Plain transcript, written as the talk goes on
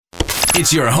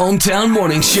It's your hometown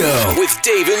morning show with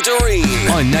Dave and Doreen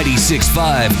on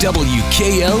 96.5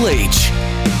 WKLH.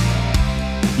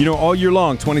 You know, all year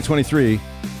long, 2023,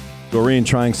 Doreen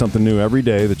trying something new every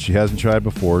day that she hasn't tried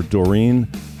before. Doreen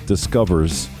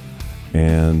discovers,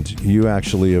 and you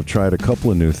actually have tried a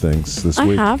couple of new things this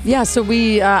week. I have, yeah. So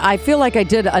I feel like I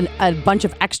did a bunch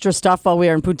of extra stuff while we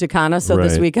were in Punta Cana. So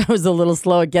this week I was a little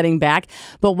slow at getting back.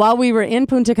 But while we were in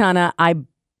Punta Cana,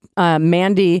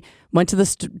 Mandy went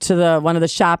to one of the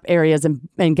shop areas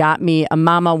and got me a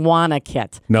Mama Juana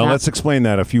kit. Now, let's explain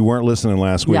that. If you weren't listening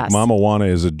last week, Yes. Mama Juana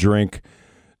is a drink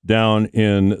down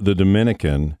in the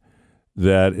Dominican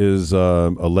that is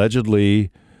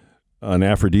allegedly an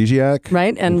aphrodisiac.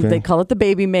 Right, and they call it the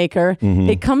baby maker. Mm-hmm.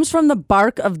 It comes from the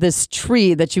bark of this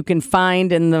tree that you can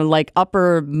find in the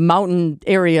upper mountain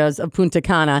areas of Punta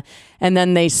Cana, and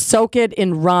then they soak it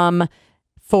in rum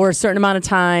for a certain amount of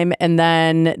time, and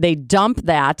then they dump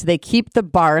that. They keep the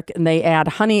bark, and they add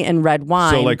honey and red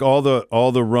wine. So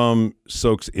all the rum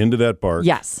soaks into that bark.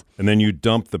 Yes. And then you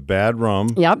dump the bad rum.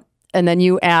 Yep. And then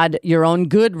you add your own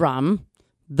good rum,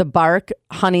 the bark,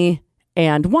 honey,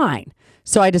 and wine.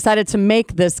 So I decided to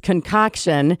make this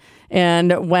concoction,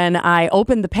 and when I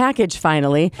opened the package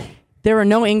finally, there were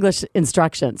no English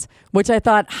instructions, which I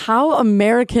thought, how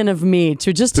American of me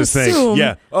to just assume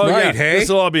this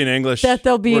will all be in English. that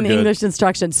there'll be We're an good. English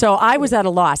instruction. So I was at a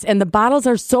loss. And the bottles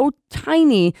are so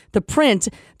tiny, the print,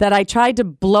 that I tried to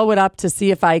blow it up to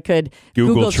see if I could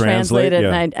Google Translate it,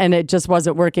 yeah. and it just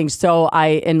wasn't working. So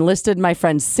I enlisted my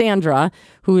friend Sandra,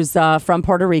 who's from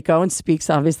Puerto Rico and speaks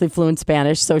obviously fluent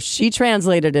Spanish. So she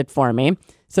translated it for me.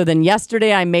 So then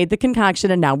yesterday I made the concoction,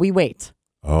 and now we wait.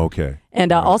 Okay.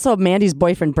 And also Mandy's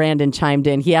boyfriend, Brandon, chimed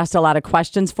in. He asked a lot of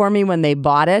questions for me when they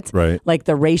bought it. Right. Like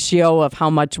the ratio of how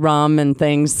much rum and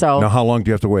things. So, Now, how long do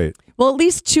you have to wait? well, at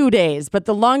least 2 days. But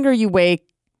the longer you wait,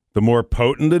 The more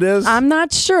potent it is? I'm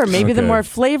not sure. Maybe the Okay. more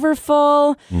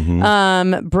flavorful.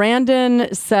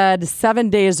 Brandon said 7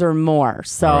 days or more.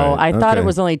 So All right. I thought it Okay.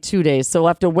 was only 2 days. So we'll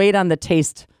have to wait on the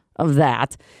taste of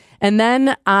that. And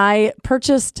then I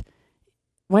purchased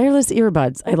wireless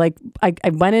earbuds. I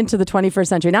went into the 21st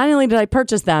century. Not only did I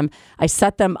purchase them, I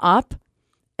set them up.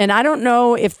 And I don't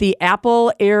know if the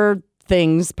Apple Air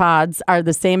pods are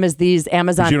the same as these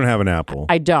Amazon. 'Cause you don't have an Apple.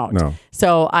 I don't. No.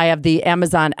 So I have the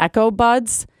Amazon Echo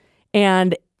Buds,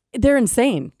 and they're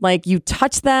insane. Like, you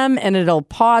touch them and it'll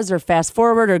pause or fast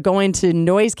forward or go into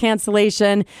noise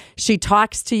cancellation. She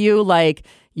talks to you like,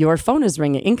 your phone is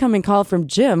ringing. Incoming call from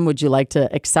Jim. Would you like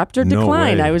to accept or No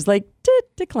decline? way. I was like,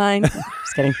 decline.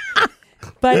 Just kidding.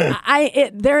 But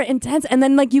they're intense. And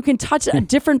then you can touch a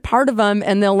different part of them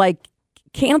and they'll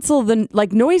cancel the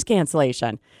noise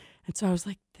cancellation. And so I was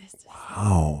like, this is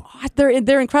Wow.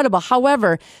 they're incredible.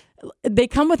 However, they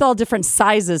come with all different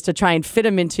sizes to try and fit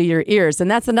them into your ears. And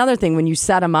that's another thing. When you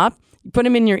set them up, you put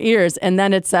them in your ears, and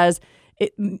then it says,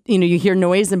 you hear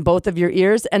noise in both of your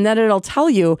ears, and then it'll tell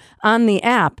you on the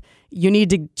app, you need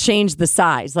to change the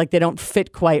size. They don't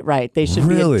fit quite right. They should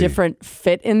be Really? a different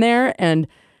fit in there. And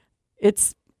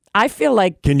I feel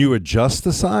like, Can you adjust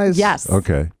the size? Yes.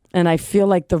 Okay. and I feel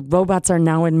like the robots are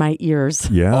now in my ears.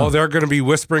 Yeah. Oh, they're going to be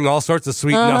whispering all sorts of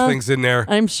sweet nothings in there.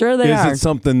 I'm sure they Is are. it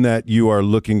something that you are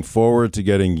looking forward to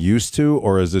getting used to,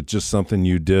 or is it just something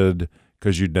you did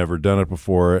because you'd never done it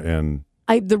before? And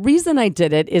The reason I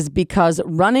did it is because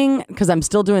I'm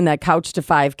still doing that Couch to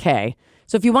 5K.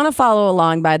 So if you want to follow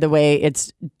along, by the way,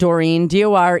 it's Doreen,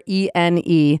 Dorene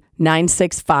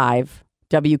 965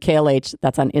 WKLH.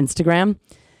 That's on Instagram.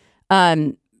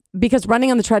 Because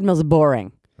running on the treadmill is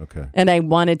boring. okay. And I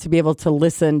wanted to be able to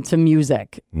listen to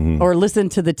music or listen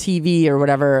to the TV or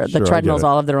whatever. Sure, The I treadmills get it.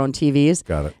 all have their own TVs.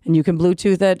 Got it. And you can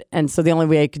Bluetooth it. And so the only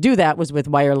way I could do that was with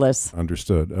wireless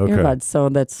Understood. Okay. earbuds. So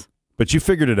that's... But you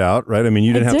figured it out, right? I mean,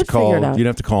 you didn't have to did call. figure it You out. didn't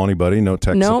have to call anybody. No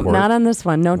tech No, support. not on this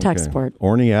one. No tech Okay. support.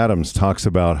 Orny Adams talks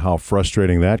about how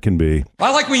frustrating that can be.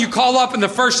 I like when you call up and the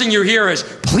first thing you hear is,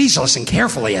 please listen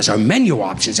carefully as our menu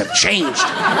options have changed.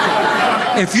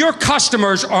 If your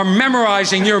customers are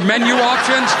memorizing your menu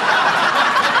options,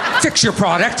 fix your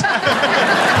product.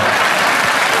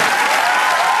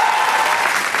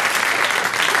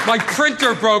 My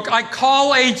printer broke. I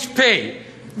call HP.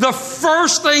 The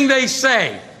first thing they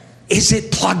say, is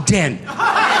it plugged in?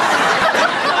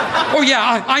 Oh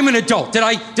yeah, I'm an adult. Did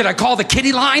I call the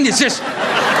kitty line? Is this...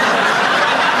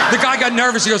 The guy got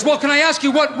nervous. He goes, well, can I ask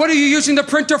you, what are you using the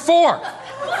printer for?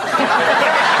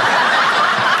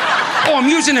 Oh, I'm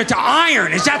using it to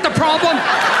iron. Is that the problem?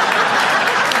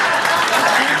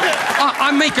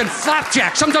 I'm making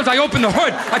flapjack. Sometimes I open the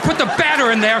hood, I put the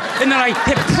batter in there, and then I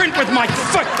hit print with my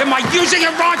foot. Am I using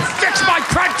it wrong? Fix my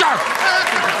printer!